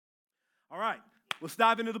All right, let's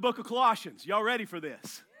dive into the book of Colossians. Y'all ready for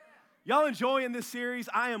this? Y'all enjoying this series?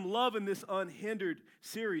 I am loving this Unhindered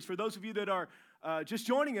series. For those of you that are just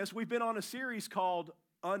joining us, we've been on a series called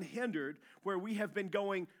Unhindered, where we have been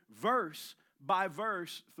going verse by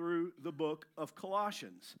verse through the book of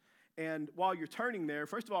Colossians. And while you're turning there,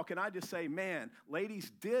 first of all, can I just say, man, ladies,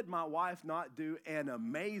 did my wife not do an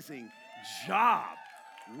amazing job?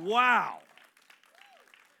 Wow.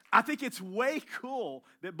 I think it's way cool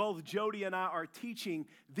that both Jody and I are teaching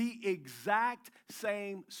the exact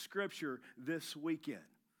same scripture this weekend.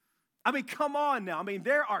 I mean, come on now. I mean,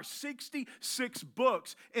 there are 66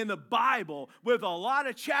 books in the Bible with a lot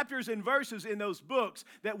of chapters and verses in those books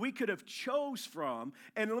that we could have chose from.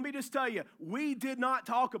 And let me just tell you, we did not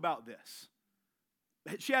talk about this.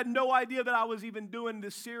 She had no idea that I was even doing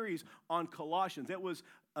this series on Colossians. It was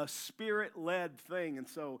a spirit-led thing, and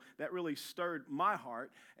so that really stirred my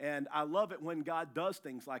heart, and I love it when God does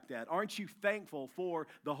things like that. Aren't you thankful for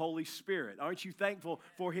the Holy Spirit? Aren't you thankful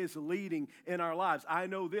for His leading in our lives? I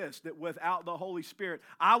know this, that without the Holy Spirit,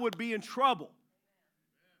 I would be in trouble.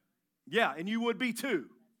 Yeah, and you would be too,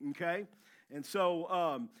 okay? And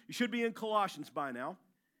so you should be in Colossians by now.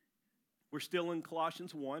 We're still in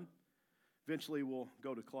Colossians 1. Eventually we'll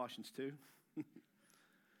go to Colossians 2.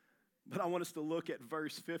 But I want us to look at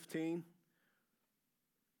verse 15.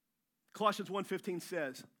 Colossians 1:15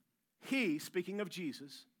 says, He, speaking of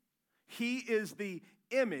Jesus, He is the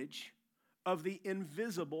image of the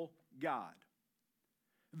invisible God,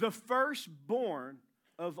 the firstborn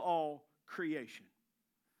of all creation.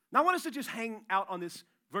 Now I want us to just hang out on this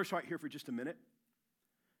verse right here for just a minute.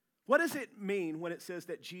 What does it mean when it says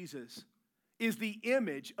that Jesus is the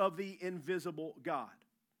image of the invisible God?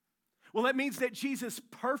 Well, that means that Jesus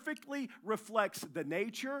perfectly reflects the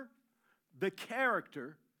nature, the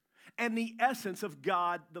character, and the essence of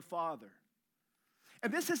God the Father.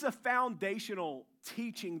 And this is a foundational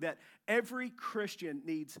teaching that every Christian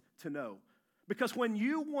needs to know. Because when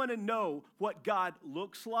you want to know what God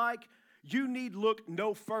looks like, you need look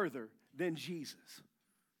no further than Jesus.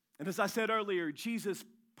 And as I said earlier, Jesus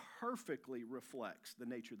perfectly reflects the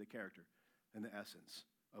nature, the character, and the essence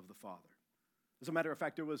of the Father. As a matter of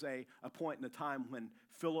fact, there was a point in the time when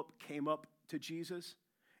Philip came up to Jesus,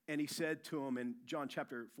 and he said to him in John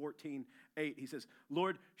chapter 14:8, he says,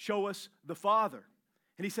 Lord, show us the Father.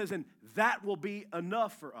 And he says, and that will be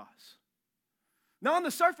enough for us. Now on the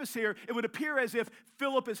surface here, it would appear as if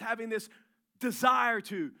Philip is having this desire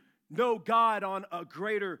to know God on a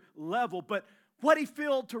greater level, but what he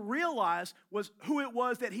failed to realize was who it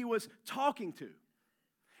was that he was talking to.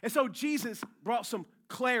 And so Jesus brought some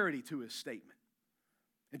clarity to his statement.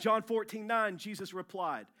 In John 14:9, Jesus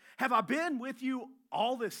replied, have I been with you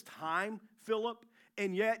all this time, Philip,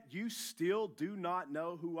 and yet you still do not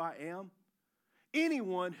know who I am?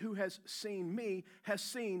 Anyone who has seen me has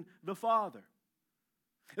seen the Father.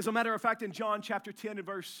 As a matter of fact, in John chapter 10 and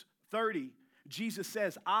verse 30, Jesus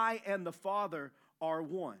says, I and the Father are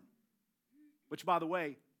one. Which, by the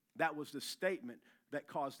way, that was the statement that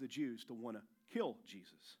caused the Jews to want to kill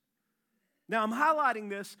Jesus. Now, I'm highlighting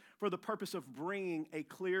this for the purpose of bringing a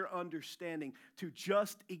clear understanding to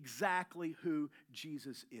just exactly who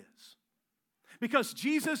Jesus is. Because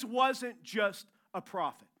Jesus wasn't just a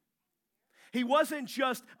prophet. He wasn't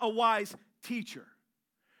just a wise teacher.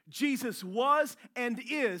 Jesus was and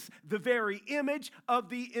is the very image of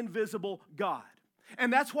the invisible God.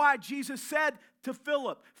 And that's why Jesus said to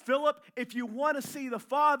Philip, Philip, if you want to see the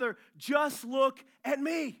Father, just look at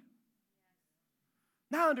me.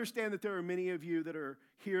 Now I understand that there are many of you that are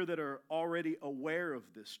here that are already aware of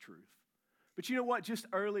this truth. But you know what? Just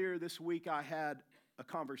earlier this week, I had a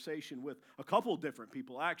conversation with a couple of different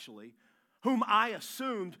people, actually, whom I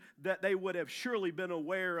assumed that they would have surely been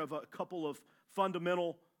aware of a couple of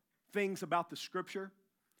fundamental things about the Scripture.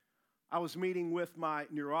 I was meeting with my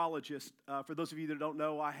neurologist. For those of you that don't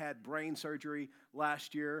know, I had brain surgery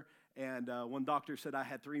last year. And one doctor said I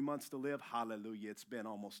had 3 months to live. Hallelujah, it's been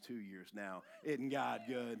almost 2 years now. Isn't God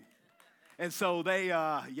good? And so they,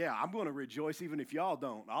 I'm going to rejoice even if y'all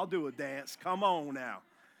don't. I'll do a dance. Come on now.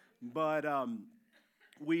 But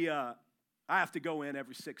I have to go in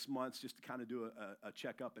every 6 months just to kind of do a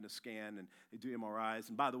checkup and a scan, and they do MRIs.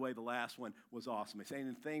 And by the way, the last one was awesome. They say, ain't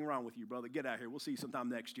anything wrong with you, brother. Get out here. We'll see you sometime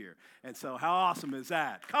next year. And so how awesome is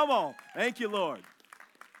that? Come on. Thank you, Lord.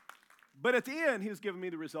 But at the end, he was giving me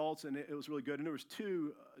the results, and it was really good. And there was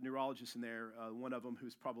two neurologists in there. One of them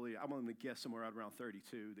who's probably, I'm going to guess, somewhere around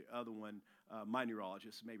 32. The other one, my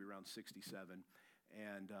neurologist, maybe around 67.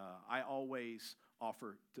 And I always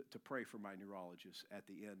offer to pray for my neurologist at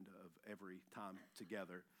the end of every time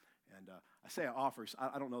together. And I say I offer.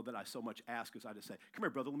 I don't know that I so much ask as I just say, come here,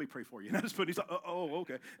 brother, let me pray for you. And I just put, he's like, oh,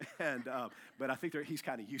 okay. And, but I think he's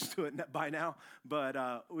kind of used to it by now.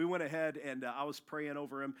 But we went ahead and I was praying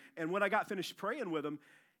over him. And when I got finished praying with him,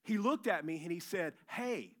 he looked at me and he said,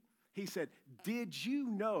 hey, he said, did you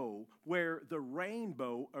know where the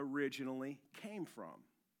rainbow originally came from?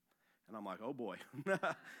 And I'm like, oh boy.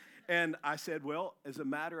 And I said, well, as a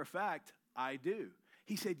matter of fact, I do.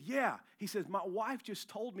 He said, yeah. He says, my wife just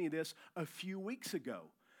told me this a few weeks ago,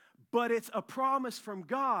 but it's a promise from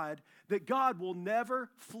God that God will never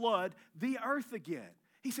flood the earth again.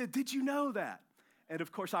 He said, did you know that? And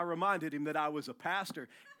of course, I reminded him that I was a pastor.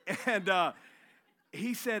 And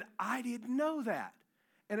he said, I didn't know that.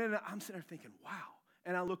 And then I'm sitting there thinking, wow.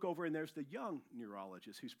 And I look over and there's the young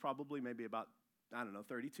neurologist who's probably maybe about,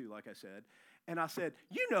 32, like I said. And I said,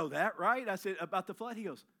 you know that, right? I said, about the flood. He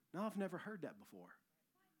goes, no, I've never heard that before.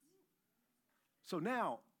 So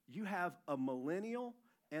now you have a millennial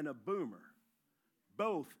and a boomer,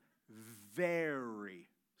 both very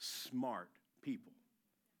smart people,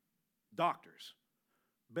 doctors,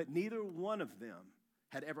 but neither one of them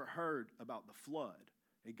had ever heard about the flood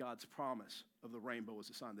and God's promise of the rainbow as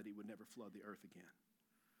a sign that he would never flood the earth again.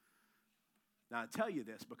 Now, I tell you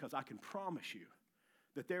this because I can promise you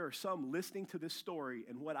that there are some listening to this story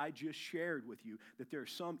and what I just shared with you, that there are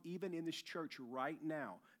some even in this church right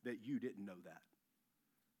now that you didn't know that.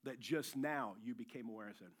 That just now you became aware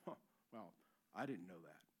and said, well, I didn't know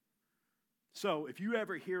that. So if you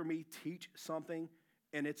ever hear me teach something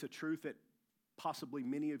and it's a truth that possibly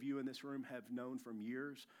many of you in this room have known from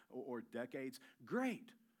years or decades,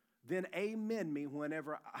 great. Then amen me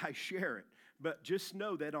whenever I share it. But just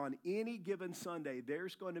know that on any given Sunday,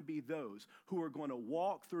 there's going to be those who are going to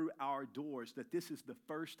walk through our doors that this is the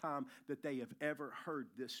first time that they have ever heard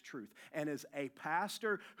this truth. And as a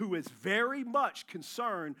pastor who is very much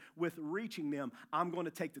concerned with reaching them, I'm going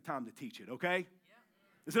to take the time to teach it, okay?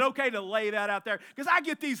 Is it okay to lay that out there? Because I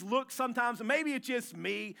get these looks sometimes, and maybe it's just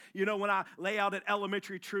me, when I lay out an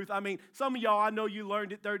elementary truth. I mean, some of y'all, I know you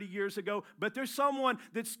learned it 30 years ago, but there's someone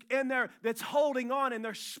that's in there that's holding on, and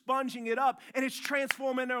they're sponging it up, and it's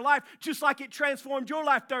transforming their life, just like it transformed your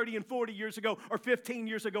life 30 and 40 years ago, or 15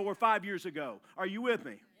 years ago, or 5 years ago. Are you with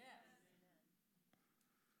me?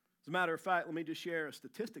 As a matter of fact, let me just share a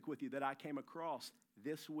statistic with you that I came across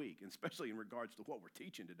this week, and especially in regards to what we're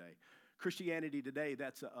teaching today. Christianity Today,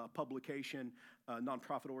 that's a publication, a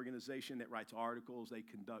nonprofit organization that writes articles. They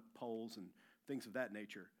conduct polls and things of that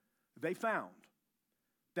nature. They found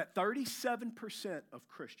that 37% of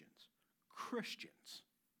Christians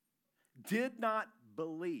did not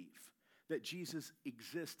believe that Jesus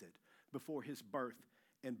existed before his birth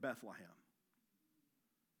in Bethlehem.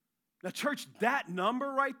 Now, church, that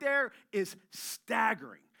number right there is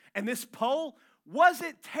staggering. And this poll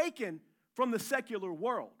wasn't taken from the secular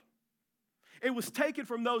world. It was taken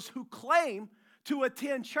from those who claim to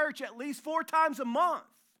attend church at least 4 times a month.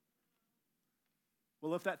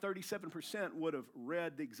 Well, if that 37% would have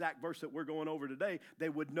read the exact verse that we're going over today, they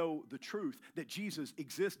would know the truth that Jesus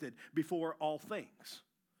existed before all things.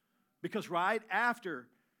 Because right after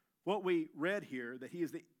what we read here, that he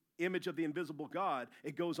is the image of the invisible God,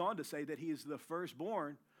 it goes on to say that he is the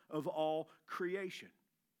firstborn of all creation.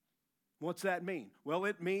 What's that mean? Well,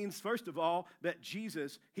 it means, first of all, that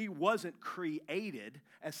Jesus, he wasn't created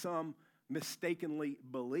as some mistakenly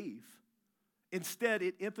believe. Instead,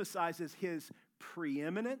 it emphasizes his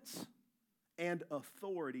preeminence and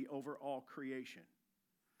authority over all creation.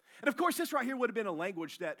 And of course, this right here would have been a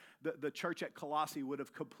language that the church at Colossae would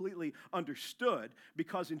have completely understood,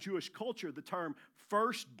 because in Jewish culture, the term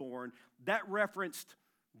firstborn, that referenced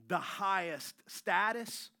the highest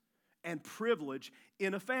status and privilege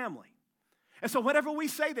in a family. And so whenever we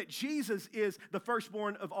say that Jesus is the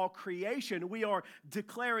firstborn of all creation, we are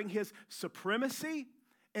declaring his supremacy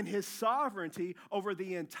and his sovereignty over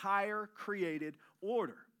the entire created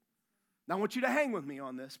order. Now, I want you to hang with me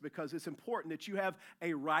on this, because it's important that you have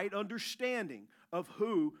a right understanding of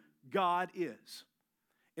who God is.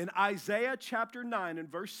 In Isaiah chapter 9 and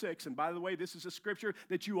verse 6, and by the way, this is a scripture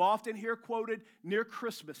that you often hear quoted near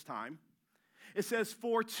Christmas time. It says,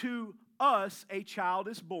 "For to us a child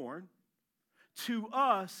is born, to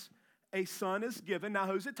us a son is given." Now,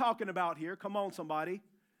 who's it talking about here? Come on, somebody.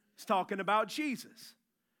 It's talking about Jesus.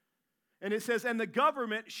 And it says, "And the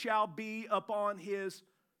government shall be upon his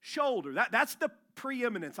shoulder." That's the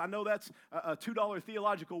preeminence. I know that's a $2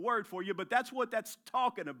 theological word for you, but that's what that's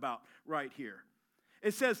talking about right here.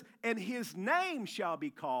 It says, "And his name shall be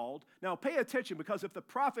called." Now, pay attention, because if the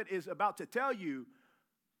prophet is about to tell you,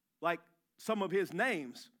 like, some of his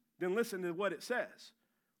names, then listen to what it says.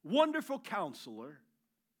 "Wonderful Counselor,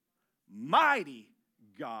 mighty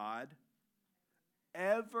God,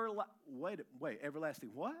 everlasting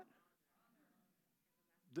what?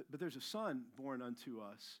 But there's a son born unto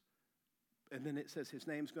us. And then it says his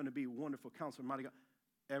name's going to be Wonderful Counselor, Mighty God,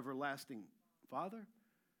 Everlasting Father,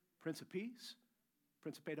 Prince of Peace,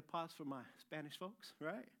 Principe de Paz for my Spanish folks,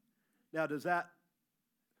 right? Now, does that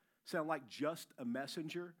sound like just a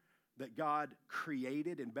messenger that God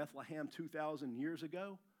created in Bethlehem 2,000 years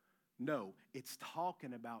ago? No, it's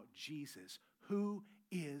talking about Jesus, who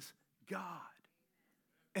is God.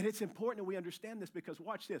 And it's important that we understand this because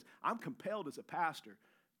watch this. I'm compelled as a pastor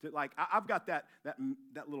to I've got that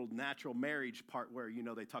little natural marriage part where,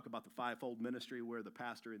 they talk about the fivefold ministry where the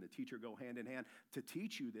pastor and the teacher go hand in hand to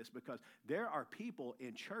teach you this because there are people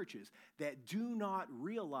in churches that do not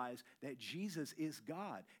realize that Jesus is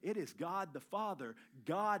God. It is God the Father,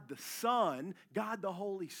 God the Son, God the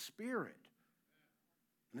Holy Spirit.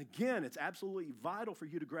 And again, it's absolutely vital for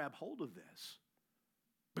you to grab hold of this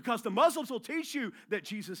because the Muslims will teach you that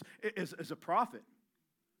Jesus is a prophet.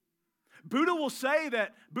 Buddhists will say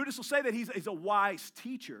that he's a wise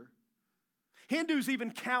teacher. Hindus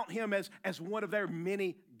even count him as one of their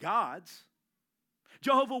many gods.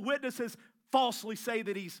 Jehovah's Witnesses falsely say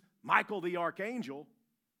that he's Michael the archangel.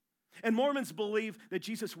 And Mormons believe that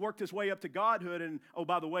Jesus worked his way up to godhood and, oh,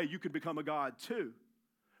 by the way, you could become a god too.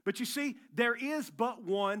 But you see, there is but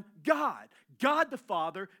one God. God the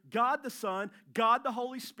Father, God the Son, God the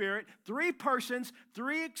Holy Spirit, three persons,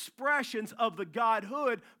 three expressions of the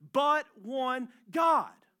Godhood, but one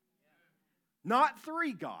God. Not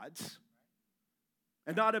three gods,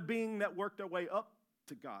 and not a being that worked their way up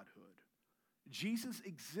to Godhood. Jesus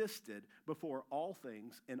existed before all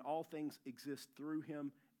things, and all things exist through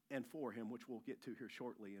him and for him, which we'll get to here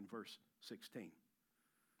shortly in verse 16.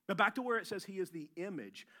 But back to where it says he is the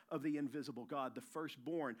image of the invisible God, the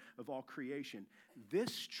firstborn of all creation.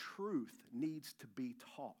 This truth needs to be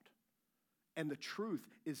taught. And the truth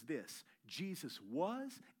is this: Jesus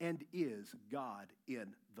was and is God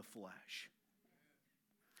in the flesh.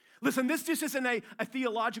 Listen, this just isn't a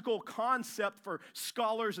theological concept for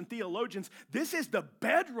scholars and theologians. This is the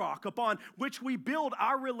bedrock upon which we build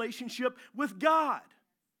our relationship with God.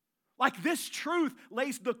 Like this truth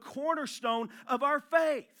lays the cornerstone of our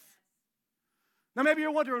faith. Now maybe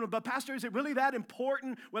you're wondering, but Pastor, is it really that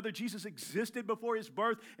important whether Jesus existed before his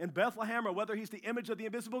birth in Bethlehem or whether he's the image of the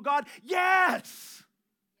invisible God? Yes!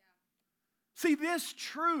 See, this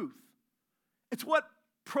truth, it's what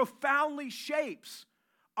profoundly shapes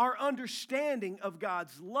our understanding of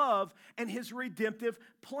God's love and his redemptive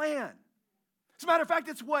plan. As a matter of fact,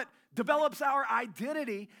 it's what develops our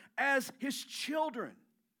identity as his children.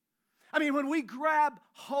 I mean, when we grab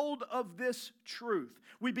hold of this truth,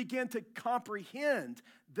 we begin to comprehend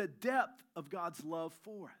the depth of God's love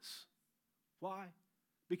for us. Why?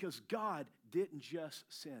 Because God didn't just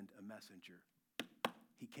send a messenger.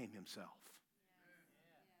 He came himself.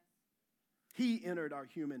 He entered our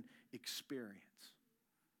human experience,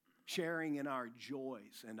 sharing in our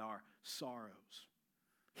joys and our sorrows.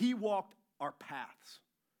 He walked our paths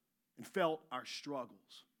and felt our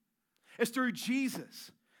struggles. It's through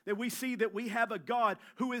Jesus that we see that we have a God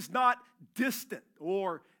who is not distant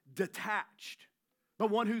or detached, but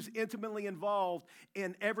one who's intimately involved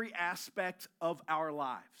in every aspect of our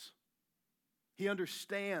lives. He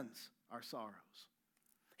understands our sorrows.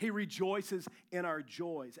 He rejoices in our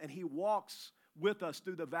joys, and he walks with us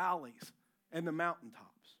through the valleys and the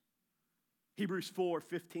mountaintops. Hebrews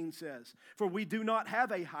 4:15 says, "For we do not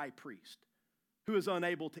have a high priest who is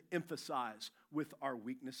unable to emphasize with our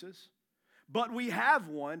weaknesses, but we have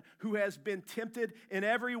one who has been tempted in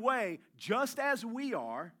every way, just as we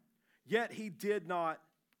are, yet he did not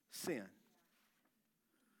sin."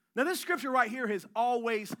 Now, this scripture right here has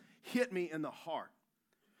always hit me in the heart.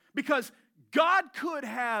 Because God could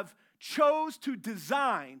have chose to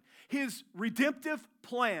design his redemptive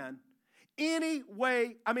plan any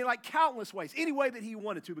way, like countless ways, any way that he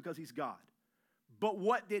wanted to because he's God. But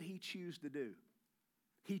what did he choose to do?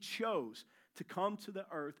 He chose to come to the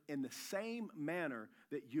earth in the same manner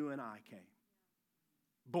that you and I came.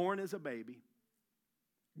 Born as a baby,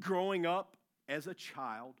 growing up as a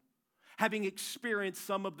child, having experienced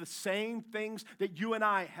some of the same things that you and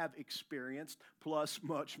I have experienced, plus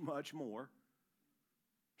much, much more.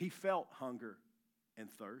 He felt hunger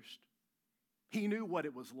and thirst. He knew what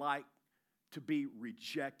it was like to be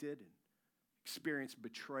rejected and experience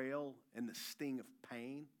betrayal and the sting of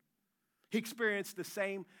pain. He experienced the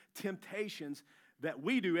same temptations that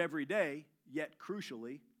we do every day, yet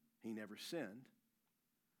crucially, he never sinned.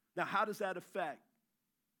 Now, how does that affect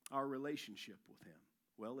our relationship with him?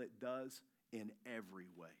 Well, it does in every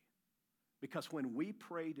way. Because when we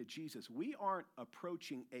pray to Jesus, we aren't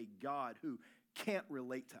approaching a God who can't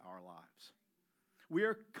relate to our lives. We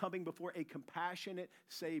are coming before a compassionate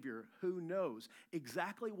Savior who knows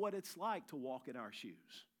exactly what it's like to walk in our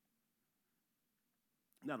shoes.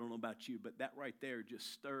 And I don't know about you, but that right there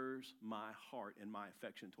just stirs my heart and my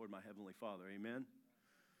affection toward my Heavenly Father. Amen?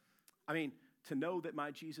 I mean, to know that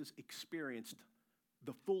my Jesus experienced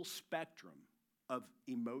the full spectrum of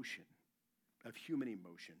emotion, of human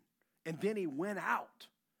emotion. And then he went out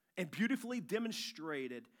and beautifully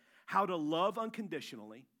demonstrated how to love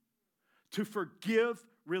unconditionally, to forgive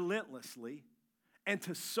relentlessly, and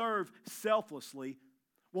to serve selflessly.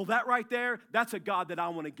 Well, that right there, that's a God that I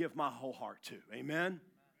want to give my whole heart to. Amen?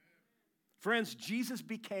 Friends, Jesus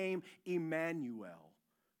became Emmanuel,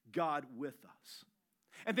 God with us.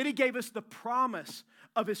 And then he gave us the promise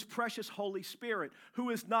of his precious Holy Spirit,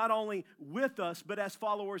 who is not only with us, but as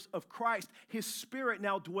followers of Christ, his Spirit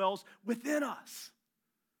now dwells within us.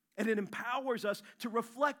 And it empowers us to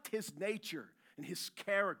reflect his nature and his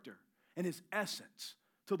character and his essence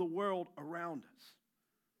to the world around us.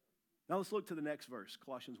 Now let's look to the next verse,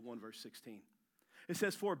 Colossians 1, verse 16. It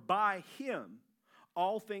says, "For by him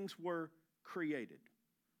all things were created."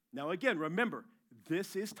 Now again, remember,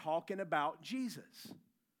 this is talking about Jesus.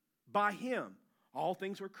 By him, all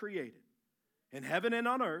things were created, in heaven and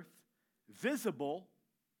on earth, visible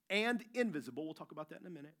and invisible. We'll talk about that in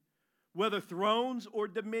a minute. Whether thrones or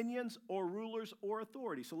dominions or rulers or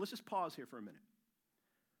authorities. So let's just pause here for a minute.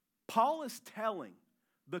 Paul is telling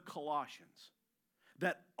the Colossians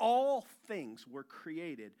that all things were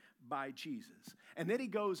created by Jesus. And then he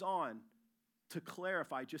goes on to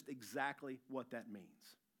clarify just exactly what that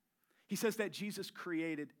means. He says that Jesus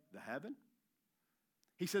created the heaven.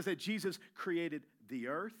 He says that Jesus created the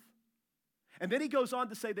earth. And then he goes on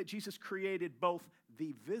to say that Jesus created both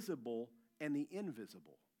the visible and the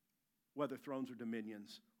invisible, whether thrones or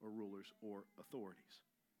dominions or rulers or authorities.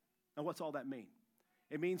 Now, what's all that mean?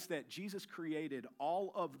 It means that Jesus created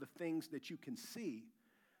all of the things that you can see,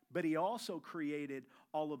 but he also created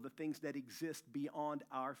all of the things that exist beyond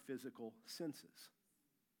our physical senses.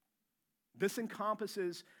 This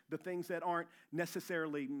encompasses the things that aren't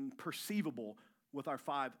necessarily perceivable with our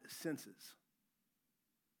five senses.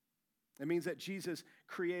 It means that Jesus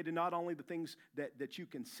created not only the things that you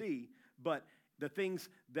can see, but the things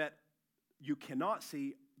that you cannot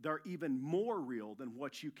see, they're even more real than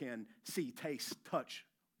what you can see, taste, touch,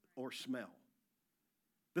 or smell.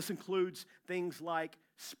 This includes things like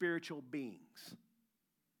spiritual beings,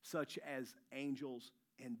 such as angels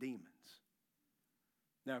and demons.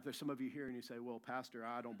 Now, if there's some of you here and you say, well, Pastor,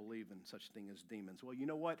 I don't believe in such a thing as demons. Well, you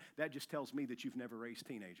know what? That just tells me that you've never raised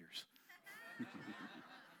teenagers.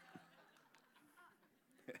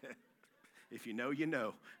 If you know, you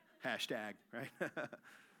know. Hashtag, right?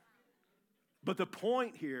 But the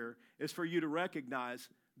point here is for you to recognize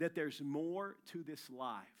that there's more to this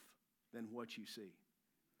life than what you see.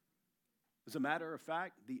 As a matter of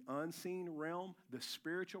fact, the unseen realm, the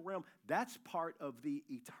spiritual realm, that's part of the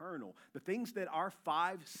eternal. The things that our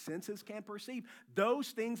five senses can perceive, those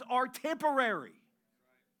things are temporary.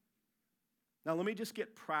 Now, let me just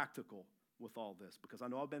get practical with all this, because I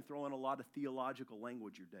know I've been throwing a lot of theological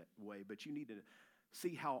language your way, but you need to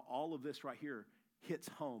see how all of this right here hits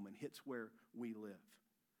home and hits where we live.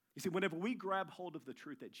 You see, whenever we grab hold of the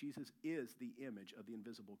truth that Jesus is the image of the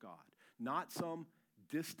invisible God, not some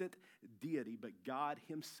distant deity, but God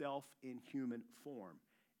himself in human form,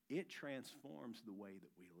 it transforms the way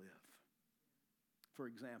that we live. For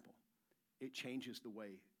example, it changes the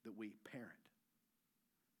way that we parent.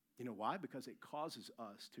 You know why? Because it causes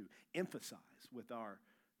us to emphasize with our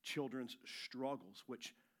children's struggles,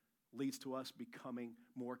 which leads to us becoming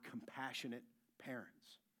more compassionate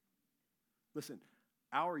parents. Listen,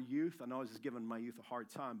 our youth, I know I was just giving my youth a hard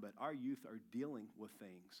time, but our youth are dealing with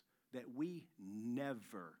things that we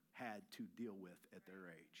never had to deal with at their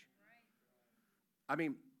age. I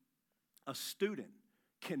mean, a student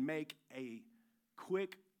can make a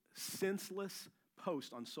quick, senseless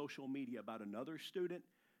post on social media about another student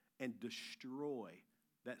and destroy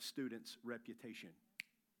that student's reputation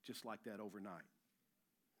just like that overnight.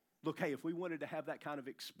 Look, hey, if we wanted to have that kind of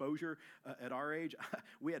exposure at our age,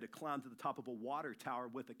 we had to climb to the top of a water tower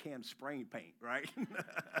with a can of spraying paint, right?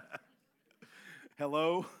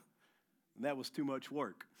 Hello? And that was too much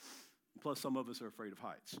work. Plus, some of us are afraid of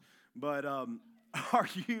heights. But our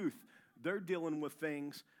youth, they're dealing with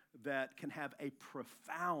things that can have a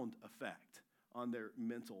profound effect on their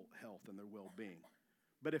mental health and their well-being.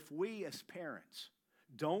 But if we as parents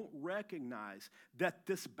don't recognize that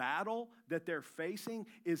this battle that they're facing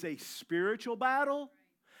is a spiritual battle,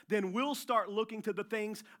 then we'll start looking to the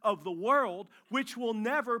things of the world, which will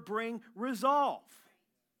never bring resolve.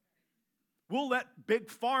 We'll let Big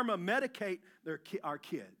Pharma medicate our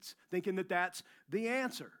kids, thinking that that's the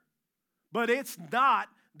answer. But it's not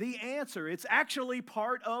the answer. It's actually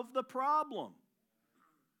part of the problem.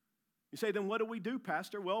 You say, then what do we do,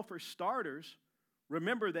 Pastor? Well, for starters,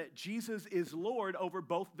 remember that Jesus is Lord over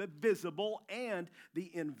both the visible and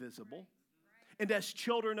the invisible. And as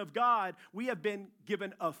children of God, we have been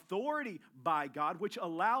given authority by God, which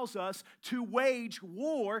allows us to wage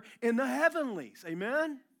war in the heavenlies.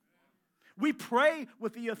 Amen? We pray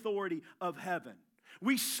with the authority of heaven.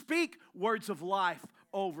 We speak words of life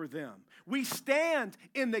over them. We stand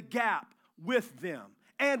in the gap with them,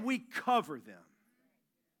 and we cover them.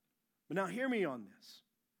 But now hear me on this,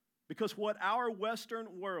 because what our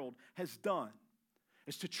Western world has done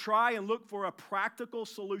is to try and look for a practical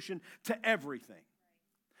solution to everything.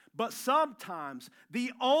 But sometimes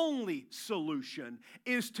the only solution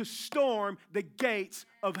is to storm the gates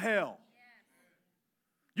of hell.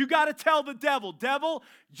 You got to tell the devil, devil,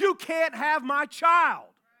 you can't have my child.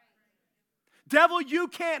 Devil, you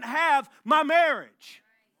can't have my marriage.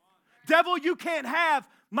 Devil, you can't have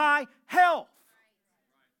my health.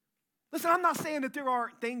 Listen, I'm not saying that there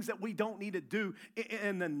aren't things that we don't need to do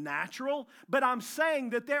in the natural, but I'm saying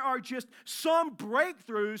that there are just some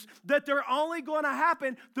breakthroughs that they're only going to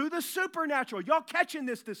happen through the supernatural. Y'all catching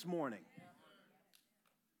this morning?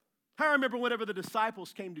 I remember whenever the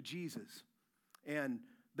disciples came to Jesus and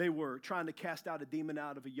they were trying to cast out a demon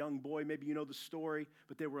out of a young boy. Maybe you know the story,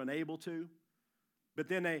 but they were unable to. But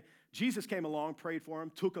then Jesus came along, prayed for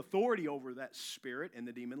him, took authority over that spirit, and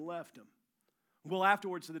the demon left him. Well,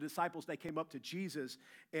 afterwards, the disciples, they came up to Jesus,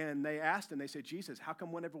 and they asked him, they said, Jesus, how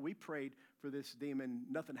come whenever we prayed for this demon,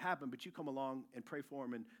 nothing happened, but you come along and pray for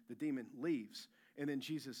him, and the demon leaves? And then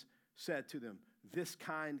Jesus said to them, this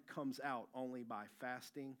kind comes out only by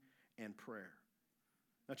fasting and prayer.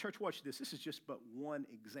 Now, church, watch this. This is just but one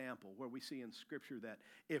example where we see in Scripture that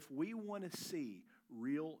if we want to see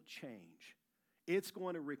real change, it's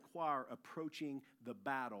going to require approaching the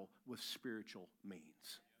battle with spiritual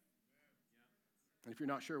means. And if you're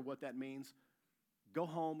not sure what that means, go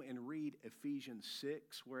home and read Ephesians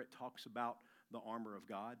 6, where it talks about the armor of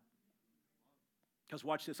God. Because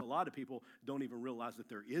watch this, a lot of people don't even realize that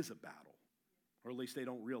there is a battle, or at least they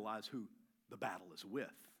don't realize who the battle is with.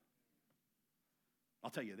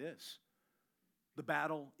 I'll tell you this, the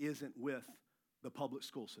battle isn't with the public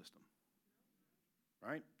school system,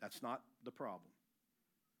 right? That's not the problem.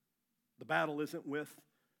 The battle isn't with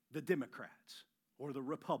the Democrats or the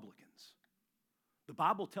Republicans. The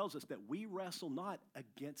Bible tells us that we wrestle not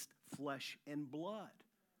against flesh and blood.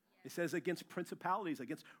 It says against principalities,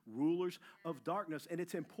 against rulers of darkness. And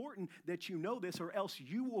it's important that you know this, or else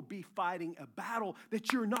you will be fighting a battle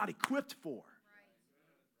that you're not equipped for.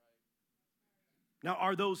 Now,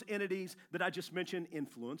 are those entities that I just mentioned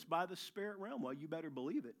influenced by the spirit realm? Well, you better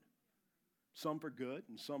believe it. Some for good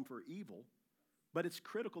and some for evil. But it's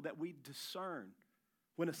critical that we discern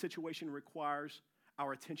when a situation requires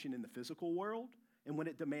our attention in the physical world and when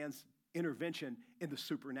it demands intervention in the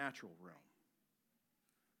supernatural realm.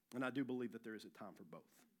 And I do believe that there is a time for both.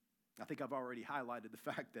 I think I've already highlighted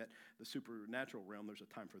the fact that the supernatural realm, there's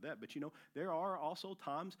a time for that. But you know, there are also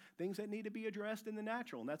times, things that need to be addressed in the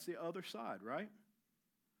natural, and that's the other side, right?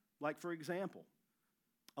 Like, for example,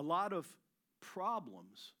 a lot of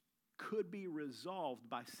problems could be resolved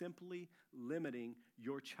by simply limiting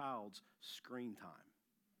your child's screen time.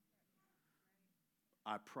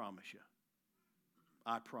 I promise you.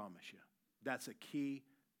 I promise you. That's a key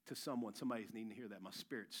to someone. Somebody's needing to hear that. My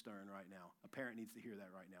spirit's stirring right now. A parent needs to hear that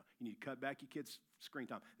right now. You need to cut back your kids' screen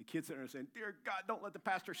time. The kids that are saying, dear God, don't let the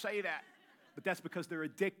pastor say that. But that's because they're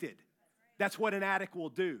addicted. That's what an addict will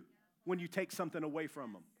do when you take something away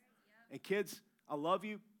from them. And kids, I love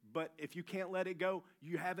you, but if you can't let it go,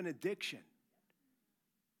 you have an addiction.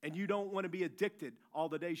 And you don't want to be addicted all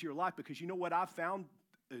the days of your life, because you know what I've found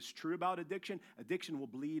is true about addiction? Addiction will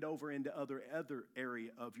bleed over into other area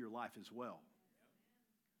of your life as well.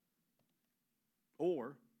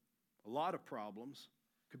 Or a lot of problems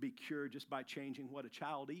could be cured just by changing what a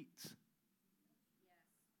child eats.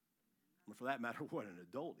 Or for that matter, what an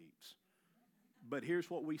adult eats. But here's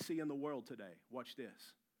what we see in the world today. Watch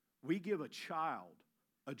this. We give a child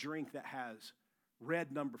a drink that has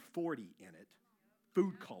red number 40 in it,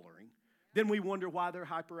 food coloring. Then we wonder why they're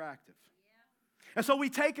hyperactive. And so we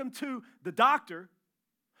take them to the doctor,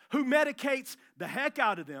 who medicates the heck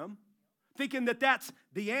out of them, thinking that that's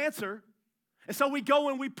the answer. And so we go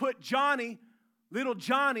and we put Johnny little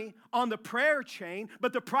Johnny on the prayer chain,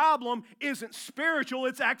 but the problem isn't spiritual,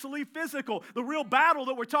 it's actually physical. The real battle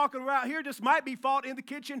that we're talking about here just might be fought in the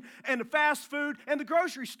kitchen and the fast food and the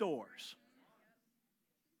grocery stores.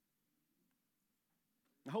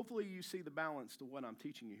 Hopefully you see the balance to what I'm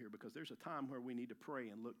teaching you here, because there's a time where we need to pray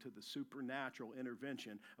and look to the supernatural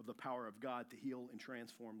intervention of the power of God to heal and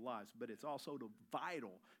transform lives. But it's also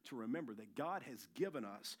vital to remember that God has given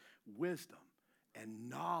us wisdom and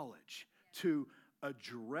knowledge to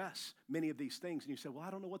address many of these things. And you say, well,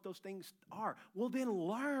 I don't know what those things are. Well, then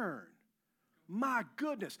learn. My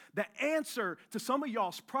goodness, the answer to some of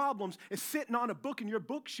y'all's problems is sitting on a book in your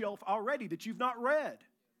bookshelf already that you've not read.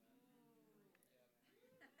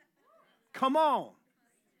 Come on.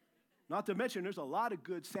 Not to mention, there's a lot of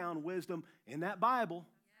good sound wisdom in that Bible.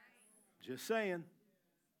 Just saying.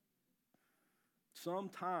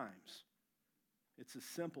 Sometimes it's as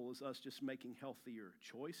simple as us just making healthier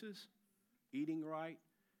choices, eating right,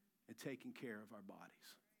 and taking care of our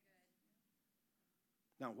bodies.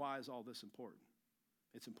 Now, why is all this important?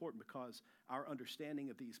 It's important because our understanding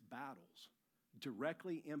of these battles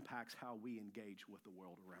directly impacts how we engage with the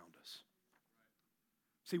world around us.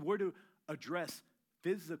 See, we're to address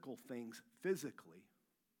physical things physically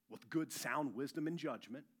with good sound wisdom and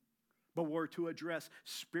judgment, but we're to address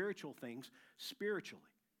spiritual things spiritually.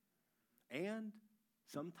 And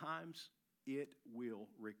sometimes it will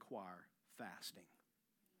require fasting.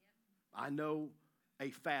 I know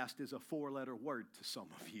a fast is a 4-letter word to some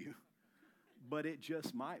of you, but it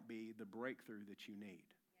just might be the breakthrough that you need.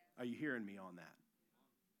 Are you hearing me on that?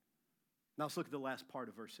 Now let's look at the last part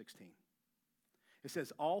of verse 16. It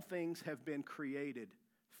says, all things have been created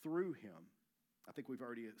through him. I think we've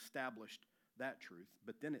already established that truth.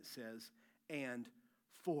 But then it says, and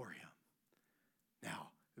for him. Now,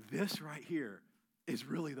 this right here is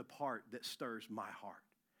really the part that stirs my heart.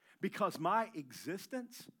 Because my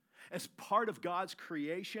existence as part of God's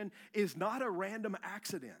creation is not a random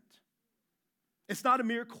accident. It's not a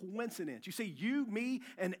mere coincidence. You see, you, me,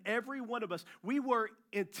 and every one of us, we were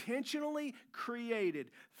intentionally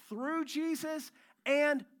created through Jesus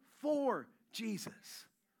and for Jesus.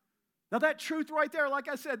 Now that truth right there, like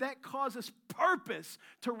I said, that causes purpose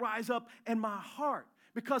to rise up in my heart.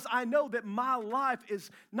 Because I know that my life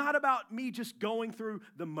is not about me just going through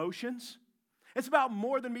the motions. It's about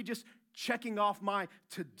more than me just checking off my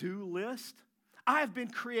to-do list. I have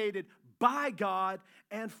been created by God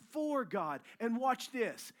and for God. And watch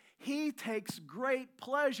this. He takes great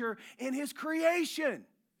pleasure in his creation.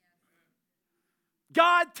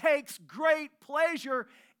 God takes great pleasure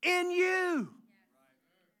in you.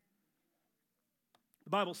 The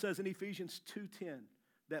Bible says in Ephesians 2:10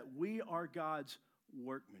 that we are God's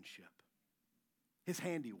workmanship, his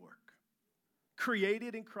handiwork,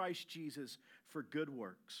 created in Christ Jesus for good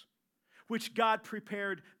works, which God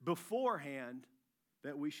prepared beforehand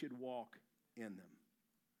that we should walk in them.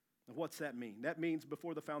 Now, what's that mean? That means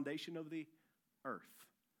before the foundation of the earth,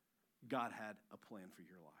 God had a plan for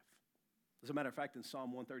your life. As a matter of fact, in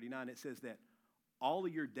Psalm 139, it says that all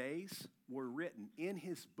of your days were written in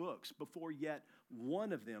his books before yet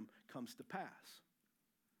one of them comes to pass.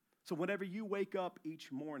 So whenever you wake up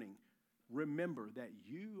each morning, remember that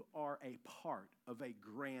you are a part of a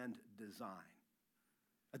grand design,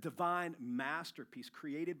 a divine masterpiece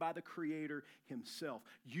created by the Creator himself.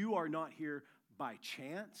 You are not here by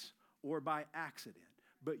chance or by accident,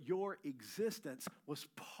 but your existence was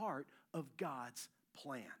part of God's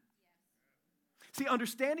plan. See,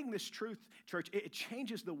 understanding this truth, church, it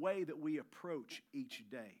changes the way that we approach each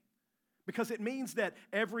day. Because it means that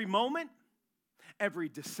every moment, every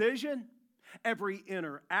decision, every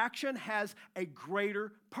interaction has a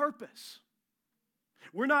greater purpose.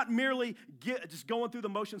 We're not merely just going through the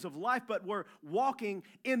motions of life, but we're walking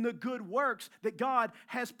in the good works that God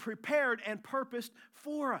has prepared and purposed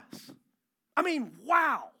for us. I mean,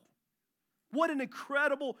 wow! What an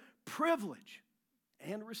incredible privilege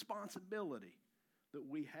and responsibility that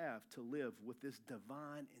we have to live with this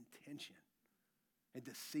divine intention and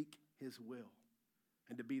to seek his will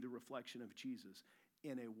and to be the reflection of Jesus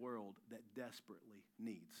in a world that desperately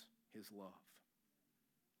needs his love.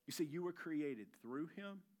 You see, you were created through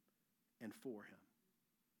him and for him.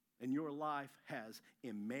 And your life has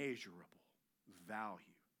immeasurable value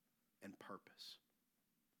and purpose.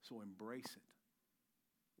 So embrace it,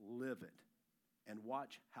 live it, and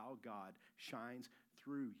watch how God shines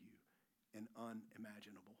through you in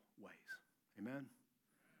unimaginable ways. Amen?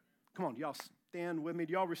 Come on, y'all stand with me.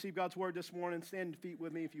 Do y'all receive God's word this morning? Stand on your feet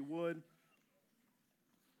with me if you would.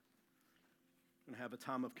 I'm going to have a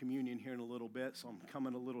time of communion here in a little bit, so I'm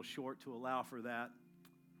coming a little short to allow for that.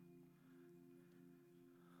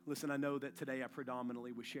 Listen, I know that today I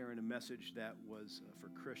predominantly was sharing a message that was for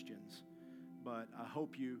Christians, but I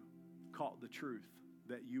hope you caught the truth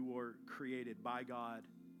that you were created by God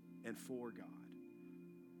and for God.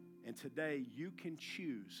 And today you can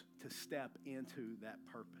choose to step into that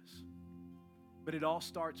purpose. But it all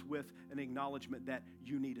starts with an acknowledgement that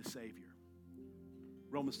you need a Savior.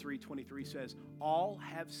 Romans 3:23 says, all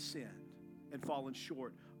have sinned and fallen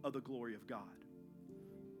short of the glory of God.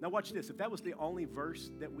 Now watch this. If that was the only verse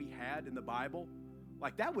that we had in the Bible,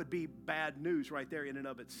 like that would be bad news right there in and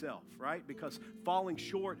of itself, right? Because falling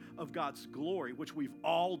short of God's glory, which we've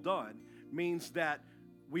all done, means that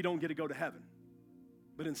we don't get to go to heaven,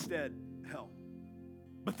 but instead hell.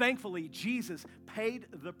 But thankfully, Jesus paid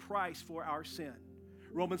the price for our sin.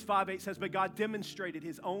 Romans 5:8 says, but God demonstrated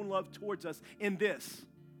his own love towards us in this,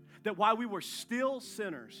 that while we were still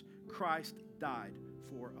sinners, Christ died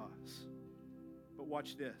for us. But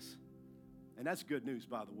watch this. And that's good news,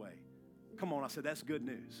 by the way. Come on, I said that's good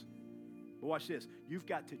news. But watch this. You've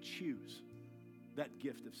got to choose that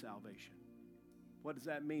gift of salvation. What does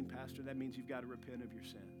that mean, Pastor? That means you've got to repent of your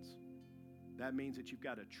sins. That means that you've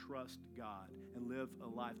got to trust God and live a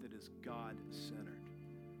life that is God-centered,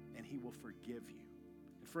 and he will forgive you.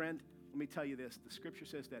 And friend, let me tell you this. The scripture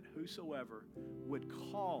says that whosoever would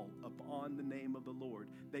call upon the name of the Lord,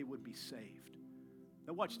 they would be saved.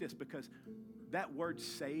 Now watch this, because that word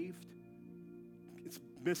saved, it's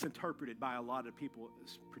misinterpreted by a lot of people,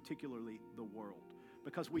 particularly the world.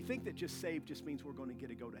 Because we think that just saved just means we're going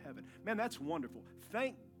to go to heaven. Man, that's wonderful.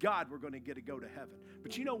 Thank God we're going to go to heaven.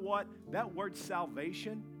 But you know what? That word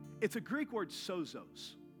salvation, it's a Greek word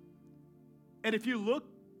sozos. And if you look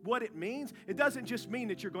what it means, it doesn't just mean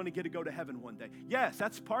that you're going to go to heaven one day. Yes,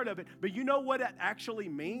 that's part of it. But you know what it actually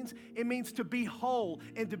means? It means to be whole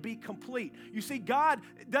and to be complete. You see, God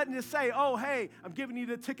doesn't just say, oh, hey, I'm giving you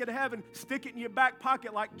the ticket to heaven. Stick it in your back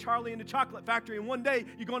pocket like Charlie in the Chocolate Factory, and one day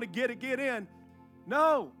you're going to get in.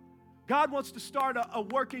 No. God wants to start a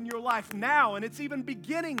work in your life now, and it's even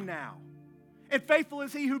beginning now. And faithful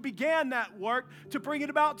is he who began that work to bring it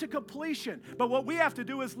about to completion. But what we have to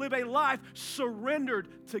do is live a life surrendered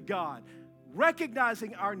to God,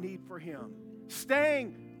 recognizing our need for him,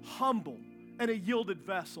 staying humble and a yielded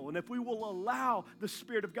vessel. And if we will allow the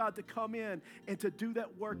Spirit of God to come in and to do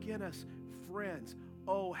that work in us, friends,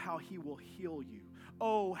 oh, how he will heal you.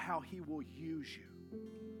 Oh, how he will use you.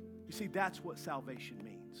 You see, that's what salvation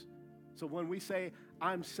means. So when we say,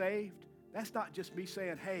 I'm saved, that's not just me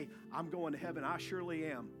saying, hey, I'm going to heaven. I surely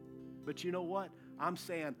am. But you know what? I'm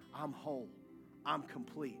saying I'm whole. I'm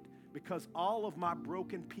complete. Because all of my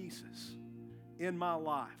broken pieces in my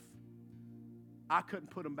life, I couldn't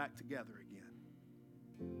put them back together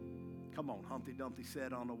again. Come on, Humpty Dumpty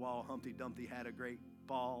said on the wall, Humpty Dumpty had a great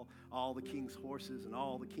fall. All the king's horses and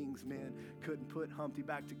all the king's men couldn't put Humpty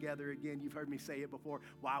back together again. You've heard me say it before.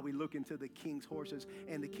 While we look into the king's horses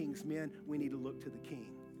and the king's men, we need to look to the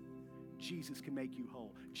king. Jesus can make you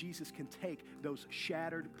whole. Jesus can take those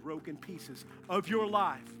shattered, broken pieces of your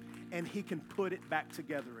life and he can put it back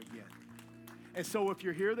together again. And so if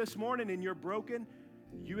you're here this morning and you're broken,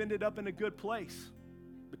 you ended up in a good place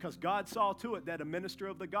because God saw to it that a minister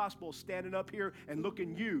of the gospel is standing up here and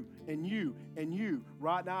looking you and you and you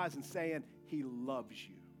right in the eyes and saying, he loves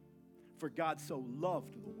you. For God so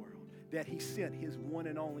loved the world that he sent his one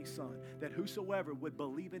and only Son, that whosoever would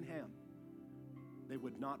believe in him, they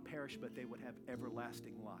would not perish, but they would have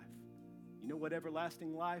everlasting life. You know what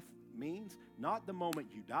everlasting life means? Not the moment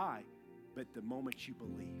you die, but the moment you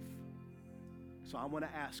believe. So I want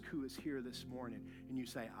to ask who is here this morning, and you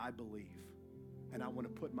say, I believe, and I want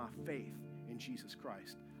to put my faith in Jesus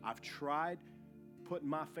Christ. I've tried putting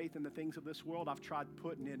my faith in the things of this world. I've tried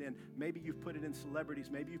putting it in. Maybe you've put it in celebrities.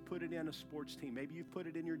 Maybe you've put it in a sports team. Maybe you've put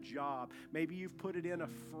it in your job. Maybe you've put it in a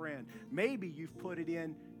friend. Maybe you've put it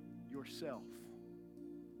in yourself.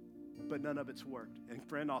 But none of it's worked. And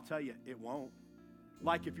friend, I'll tell you, it won't.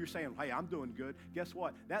 Like if you're saying, hey, I'm doing good, guess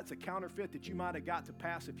what? That's a counterfeit that you might have got to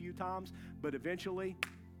pass a few times, but eventually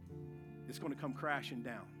it's going to come crashing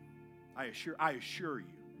down. I assure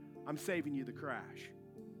you. I'm saving you the crash.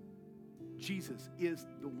 Jesus is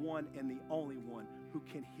the one and the only one who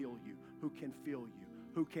can heal you, who can fill you,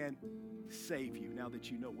 who can save you, now that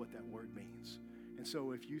you know what that word means. And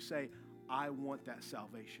so if you say, I want that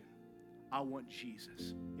salvation, I want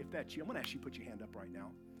Jesus. If that's you, I'm going to ask you to put your hand up right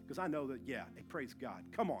now. Because I know that, yeah, hey, praise God.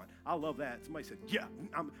 Come on. I love that. Somebody said, yeah.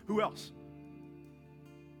 Who else?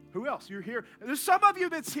 Who else? You're here. There's some of you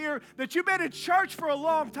that's here that you've been in church for a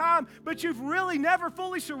long time, but you've really never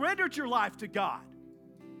fully surrendered your life to God.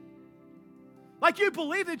 Like you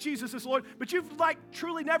believe that Jesus is Lord, but you've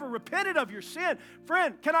truly never repented of your sin.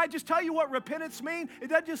 Friend, can I just tell you what repentance means? It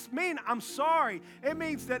doesn't just mean I'm sorry. It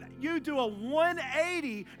means that you do a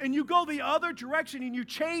 180 and you go the other direction and you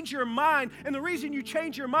change your mind. And the reason you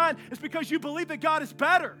change your mind is because you believe that God is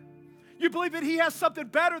better. You believe that He has something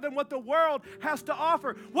better than what the world has to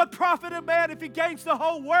offer. What profit a man if he gains the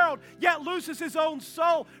whole world, yet loses his own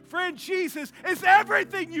soul? Friend, Jesus is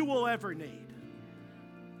everything you will ever need.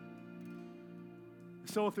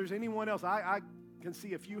 So if there's anyone else, I can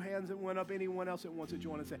see a few hands that went up. Anyone else that wants to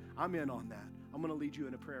join and say, I'm in on that. I'm going to lead you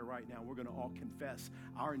in a prayer right now. We're going to all confess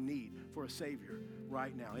our need for a Savior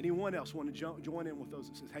right now. Anyone else want to join in with those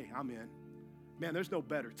that says, hey, I'm in. Man, there's no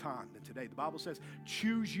better time than today. The Bible says,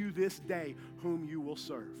 choose you this day whom you will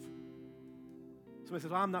serve. Somebody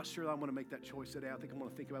says, well, I'm not sure I want to make that choice today. I think I'm going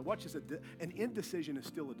to think about it. Watch this. An indecision is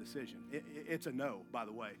still a decision. It's a no, by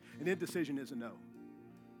the way. An indecision is a no.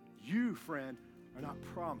 You, friend, are not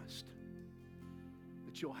promised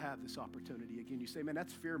that you'll have this opportunity again. You say, man,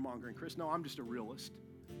 that's fear-mongering, Chris. No, I'm just a realist.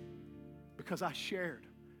 Because I shared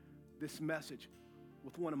this message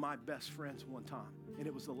with one of my best friends one time, and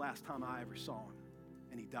it was the last time I ever saw him,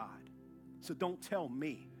 and he died. So don't tell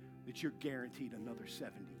me that you're guaranteed another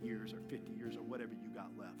 70 years or 50 years or whatever you got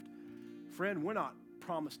left. Friend, we're not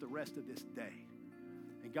promised the rest of this day.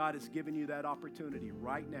 And God has given you that opportunity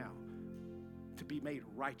right now to be made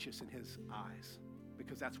righteous in His eyes,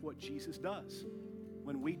 because that's what Jesus does.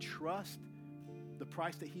 When we trust the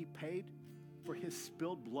price that He paid for His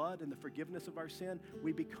spilled blood and the forgiveness of our sin,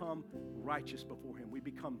 we become righteous before Him. We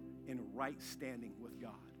become in right standing with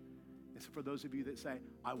God. And so for those of you that say,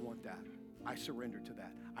 I want that, I surrender to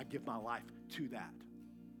that, I give my life to that,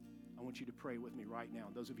 I want you to pray with me right now.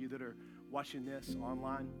 Those of you that are watching this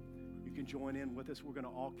online, you can join in with us. We're going to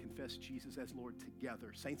all confess Jesus as Lord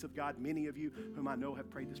together. Saints of God, many of you whom I know have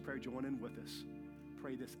prayed this prayer, join in with us.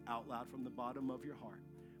 Pray this out loud from the bottom of your heart.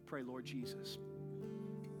 Pray, Lord Jesus,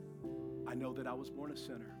 I know that I was born a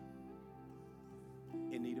sinner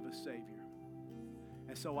in need of a Savior.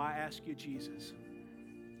 And so I ask you, Jesus,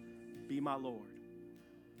 be my Lord.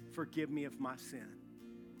 Forgive me of my sin.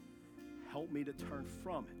 Help me to turn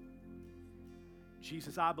from it.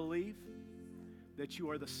 Jesus, I believe that you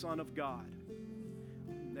are the Son of God,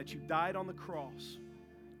 that you died on the cross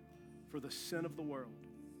for the sin of the world.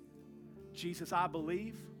 Jesus, I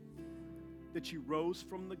believe that you rose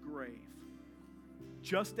from the grave,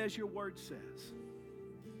 just as your word says.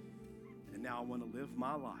 And now I want to live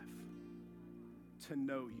my life to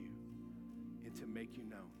know you and to make you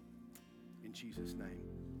known. In Jesus' name,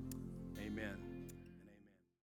 amen.